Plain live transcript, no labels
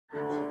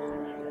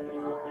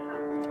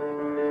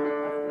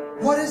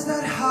What is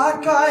that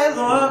hot guy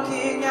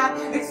looking at?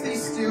 It's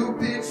these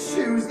stupid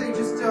shoes, they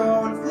just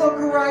don't look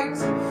right.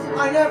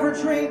 I never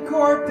drink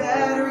or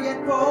better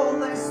yet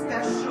bowl,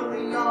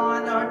 especially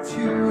on a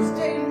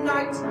Tuesday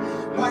night.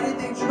 Why did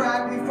they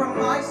drag me from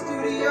my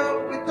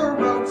studio with the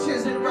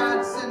roaches and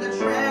rats and the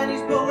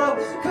trannies below?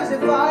 Cause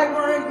if I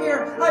weren't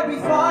here, I'd be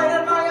fine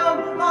on my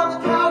own, on the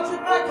couch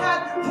with my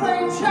cat,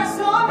 playing chess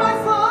on my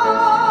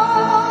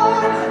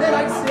phone. And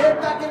I'd sit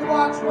back and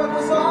watch what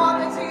was on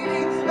the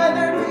TV, and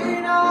there'd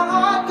be no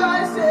hot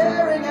guy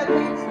staring at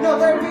me. No,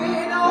 there'd be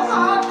no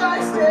hot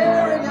guy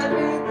staring at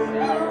me.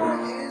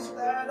 Who is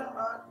that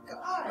hot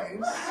guy?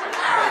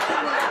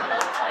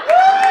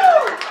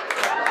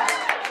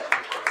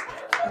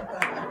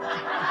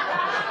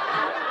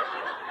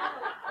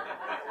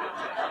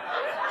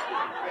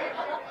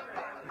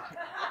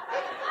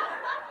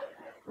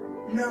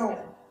 No,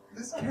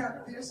 this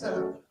can't be a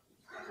setup.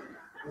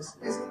 This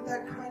isn't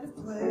that kind of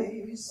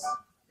place.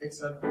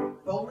 It's a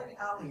bowling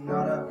alley,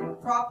 not a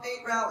Prop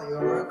 8 rally,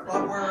 or a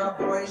club where a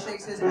boy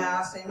shakes his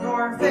ass in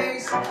your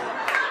face.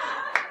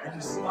 And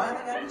he's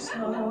smiling at me so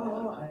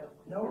I have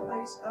no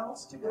place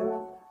else to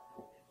go.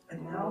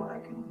 And now I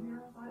can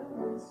hear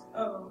violins.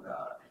 Oh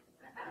God.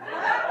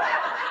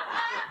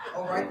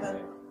 Alright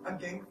then, I'm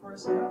game for a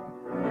setup.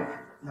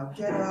 Now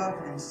get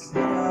up and set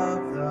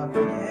up the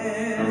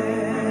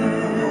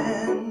pins.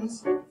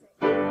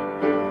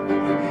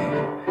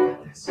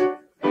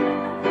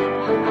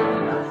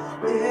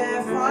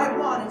 If I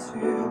wanted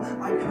to,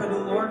 I could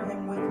lure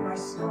him with my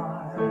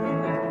smile,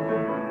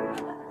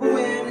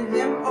 win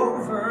him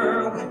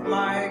over with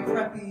my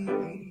preppy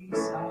 80s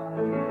style.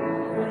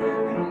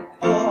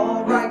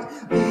 Alright,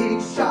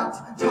 big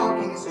shot,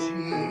 talking is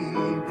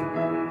cheap.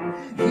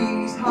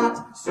 He's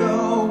hot,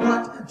 so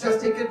what? Just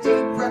take a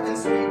deep breath and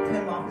sweep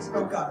him off his...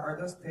 Oh God, are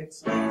those pit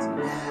stains?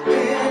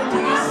 In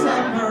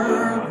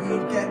December,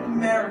 we'd get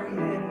married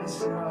in the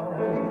snow.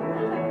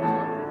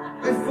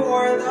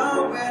 Before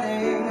the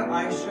wedding,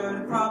 I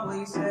should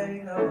probably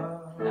say hello.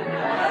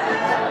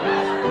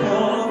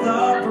 Pull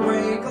the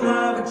brake,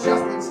 love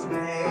adjustments to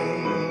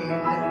pain.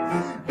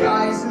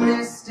 Guys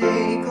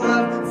mistake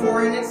love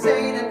for an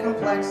insane and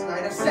complex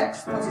night of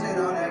sex posted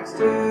on X2.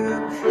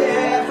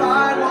 If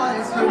I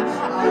wanted to,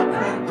 I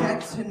could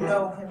get to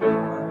know him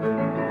more.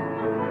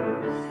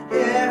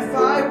 If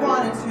I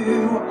wanted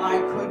to, I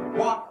could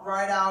walk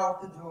right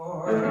out the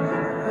door.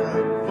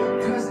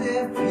 Cause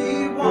if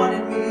he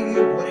wanted me,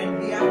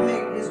 wouldn't he have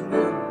made his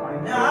move by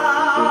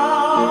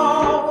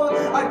now?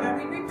 I bet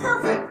he'd be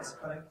perfect,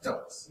 but I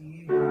don't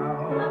see how.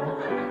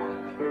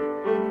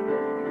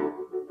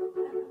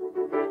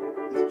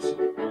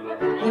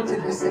 What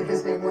did he say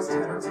his name was?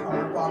 Tanner,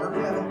 Tar, Robert,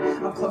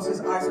 Kevin. Up close,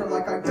 his eyes are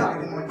like I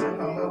died and went to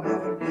homo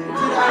heaven. Did I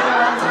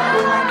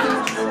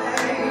say?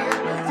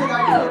 Did I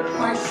put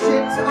my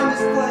shit on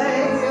display?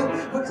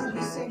 What did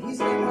he say his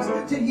name was?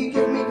 Did he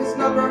give me his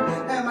number?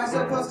 Am I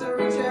supposed to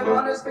reach him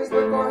on his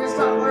Facebook or his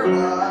Tumblr?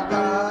 What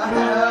the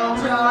hell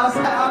just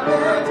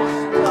happened?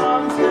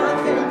 Come to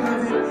think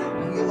of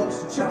it, he looks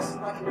just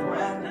like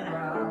Brandon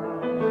Brown.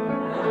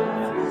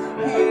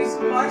 He's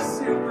my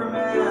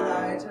Superman,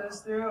 I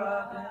just threw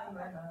up in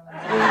my mouth.